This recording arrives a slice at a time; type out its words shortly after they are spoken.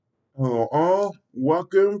Hello, all.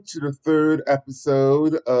 Welcome to the third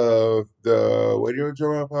episode of the Radio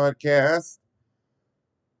Drama Podcast.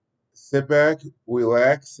 Sit back,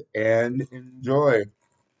 relax, and enjoy.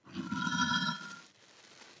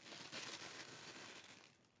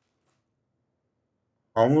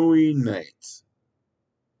 Halloween night.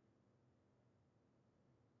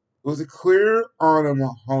 It was a clear autumn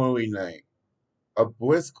Halloween night. A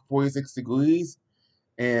brisk 46 degrees,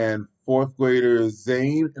 and fourth grader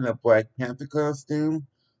Zane in a Black Panther costume,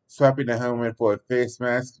 swapping the helmet for a face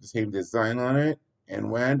mask with the same design on it,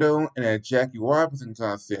 and Randall in a Jackie Robinson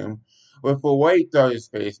costume with a white Dodgers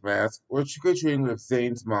face mask were trick-or-treating with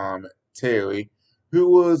Zane's mom, Terry, who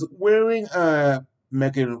was wearing a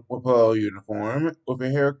Megan Rapallo uniform with her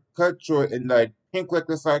hair cut short and dyed pink like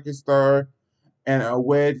the soccer star, and a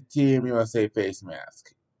red Team USA face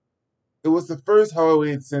mask. It was the first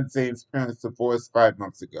Halloween since Zane's parents divorced 5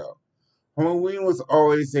 months ago. Halloween was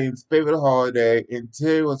always Zane's favorite holiday, and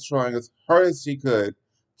Terry was trying as hard as she could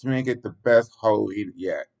to make it the best Halloween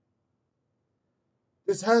yet.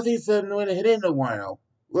 This house ain't said no one hit in a while.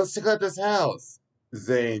 Let's check out this house,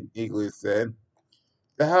 Zane eagerly said.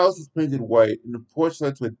 The house was painted white, and the porch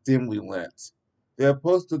lights were dimly lit. They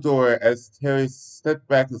approached the door as Terry stepped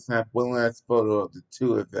back to snap one last photo of the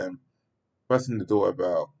two of them, pressing the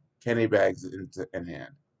doorbell, candy bags in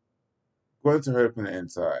hand. Going to her from the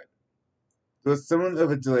inside. There was somewhat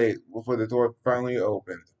of a delay before the door finally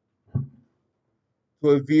opened to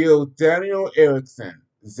reveal Daniel Erickson,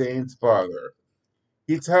 Zane's father.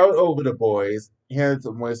 He towered over the boys, handed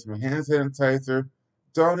them away some hand sanitizer,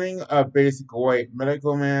 donning a basic white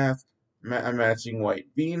medical mask, a matching white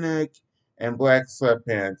v-neck, and black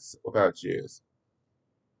sweatpants without shoes.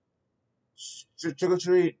 Trick or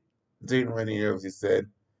treat, Zane Rennie nervously said.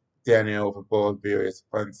 Daniel with a bowl of various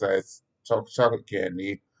fun-sized chocolate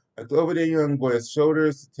candy, looked over the young boy's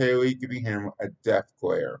shoulders to Terry, giving him a death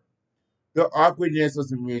glare. The awkwardness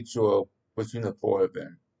was mutual between the four of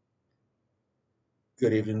them.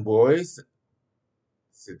 Good evening, boys,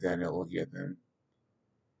 said Daniel, looking at them.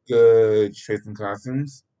 Good trades and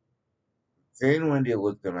costumes. Zane and Wendy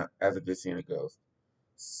looked at them as if they'd seen a ghost.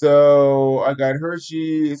 So I got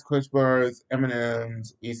Hershey's, Crunch Bars,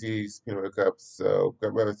 M&M's, Reese's, peanut butter cups. So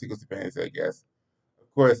got whatever secrets and fantasy, I guess.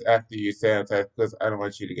 Of course, after you sanitize, because I don't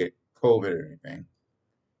want you to get COVID or anything.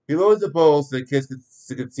 He lowered the bowl so the kids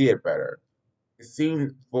could see it better. It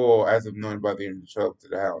seemed full as if no one bothered him to show up to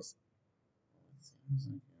the house.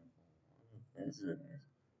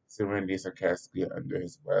 Said Randy sarcastically under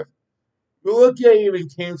his breath. But look at you even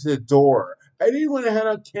came to the door. I didn't want to hand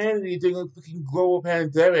out candy during a freaking global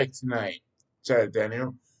pandemic tonight, shouted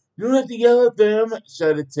Daniel. You don't have to yell at them,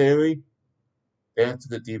 shouted Terry. Dan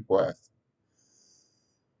took a deep breath.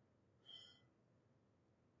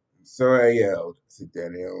 Sorry I yelled, said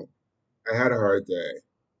Daniel. I had a hard day.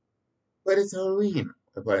 But it's Halloween,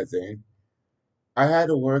 replied Zane. I had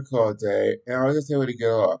to work all day, and I was just able to get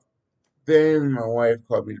off. Then my wife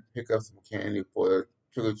called me to pick up some candy for the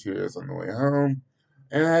trick-or-treaters on the way home,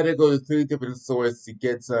 and I had to go to 3 different stores to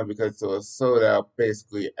get some because it was sold out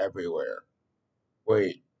basically everywhere.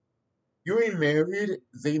 Wait, you ain't married?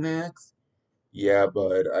 Zane asked. Yeah,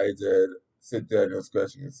 bud, I did, said Daniel,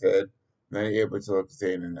 scratching his head, not able to look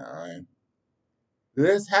Zane in the eye. Does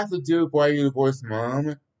this have to do with why you divorced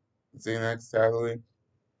Mom? Zane asked sadly.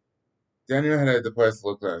 Daniel had a depressed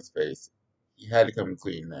look on his face. He had to come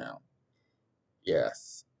clean now.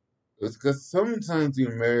 Yes. It was because sometimes you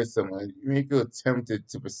marry someone, you may feel tempted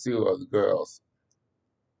to pursue other girls.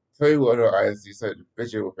 Terry rolled her eyes as she started to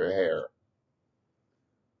fidget with her hair.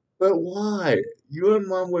 But why? You and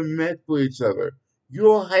Mom were meant for each other. You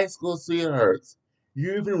were high school sweethearts.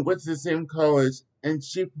 You even went to the same college, and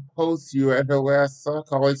she proposed to you at her last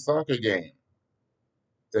college soccer game.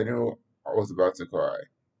 Daniel was about to cry.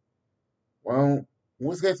 Well,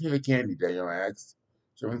 what's got to the candy? Daniel asked,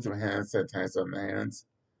 showing some hand sanitizer on the hands.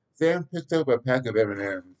 Sam picked up a pack of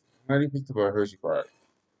M&Ms. Honey picked up a Hershey bar.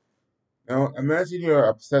 Now, imagine you're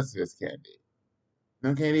obsessed with this candy.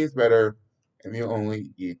 No candy is better, and you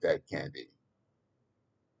only eat that candy.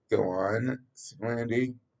 Go on, said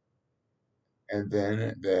Randy, and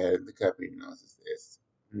then the company announces this.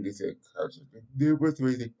 And they said, there were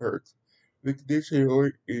three big perks. The condition you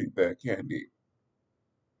only eat that candy,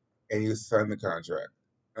 and you sign the contract.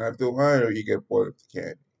 And after a while, you get bored of the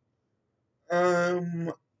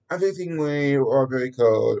candy. I'm thinking we're all very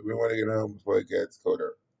cold. We want to get home before it gets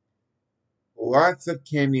colder. Lots of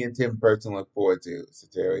candy and Tim Burton to look forward to,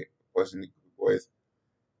 said Terry, flushing the boys.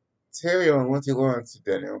 Terry, on what's he long, said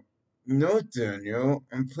Daniel. No, Daniel,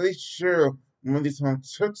 I'm pretty sure one of these home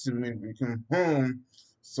took to me when we come home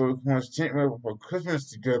so we can watch Tent Rebel for Christmas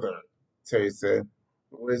together, Terry said.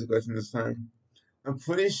 What is the question this time? I'm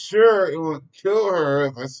pretty sure it will kill her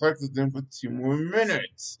if I selected them for 2 more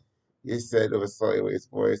minutes, he said with a slightly raised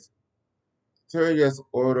voice. Terry just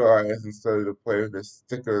rolled her eyes and started to play with the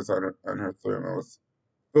stickers on her thermos,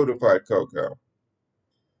 filled with fried cocoa.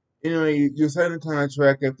 You signed a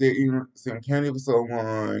contract after eating some candy for so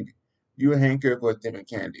long, you hanker for different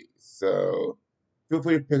candy. So feel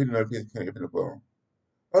free to pick another piece of candy from the bowl.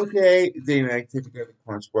 Okay, Zane and I take together the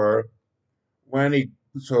crunch bar. Wendy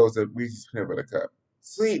chose a Reese's peanut butter cup.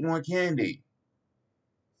 Sweet, more candy.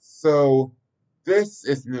 So this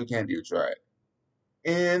is the new candy you tried.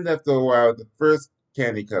 And after a while, the first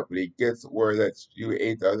candy company gets word that you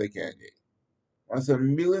ate the other candy. Wants a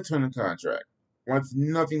million turn the contract. Wants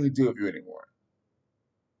nothing to do with you anymore.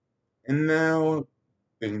 And now,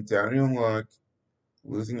 being down in luck,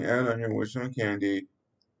 losing out on your original candy,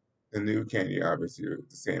 the new candy offers you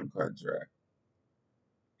the same contract.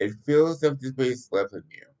 It feels as if this place left in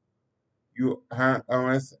you. You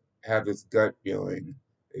almost have this gut feeling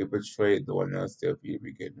that you betrayed the one that was there for you to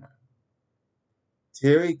begin with.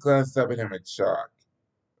 Terry glanced up at him in shock.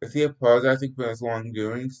 Was he apologizing for his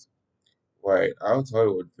wrongdoings? Right, I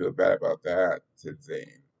totally would feel bad about that, said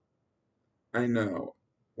Zane. I know.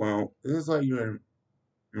 Well, this is why you and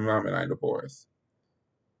your mom and I divorced.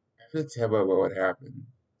 I feel terrible about what happened.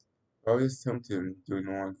 I was tempted in doing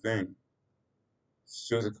the wrong thing.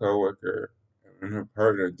 She was a coworker, and her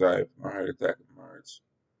partner died from a heart attack in March.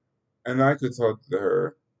 And I could talk to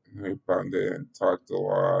her, and we bonded and talked a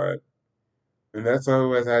lot. And that's why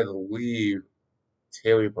I had to leave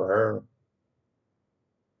Terry for her.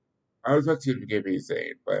 I was about to forgive me,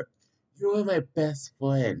 Zane, but you were my best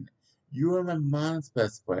friend. You were my mom's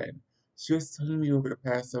best friend. She was telling me over the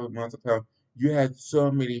past 7 months of how you had so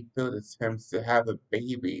many failed attempts to have a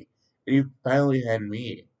baby, and you finally had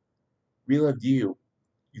me. We loved you.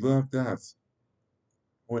 You loved us.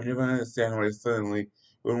 We never understand why suddenly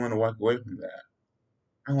we want to walk away from that.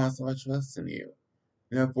 I lost all trust in you,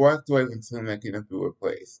 and I've walked away until I cannot be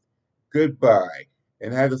replaced. Goodbye,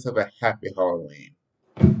 and have yourself a happy Halloween.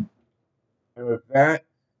 And with that,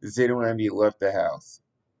 Zeta and Andy left the house,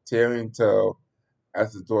 Terry in tow,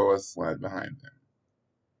 as the door was slammed behind them.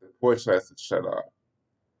 The porch lights had shut off.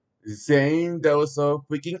 Zane, that was so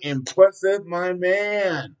freaking impressive, my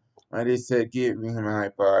man! Andy said, giving him a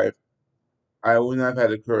high five. I would not have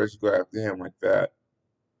had the courage to go after him like that.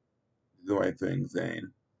 Do the right thing,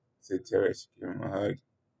 Zane, said Terry. She gave him a hug.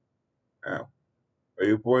 Now, are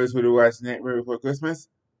you boys ready to watch Nightmare Before Christmas?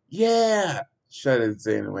 Yeah! Shouted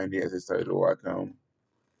Zane and Wendy as they started to walk home.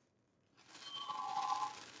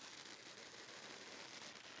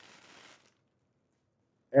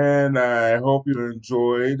 And I hope you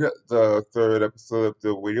enjoyed the third episode of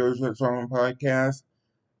the Radio Drama Podcast.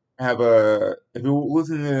 If you're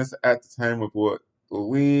listening to this at the time of what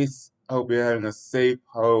release, I hope you're having a safe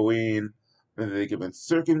Halloween under the given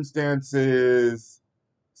circumstances.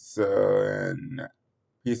 So, and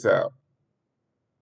peace out.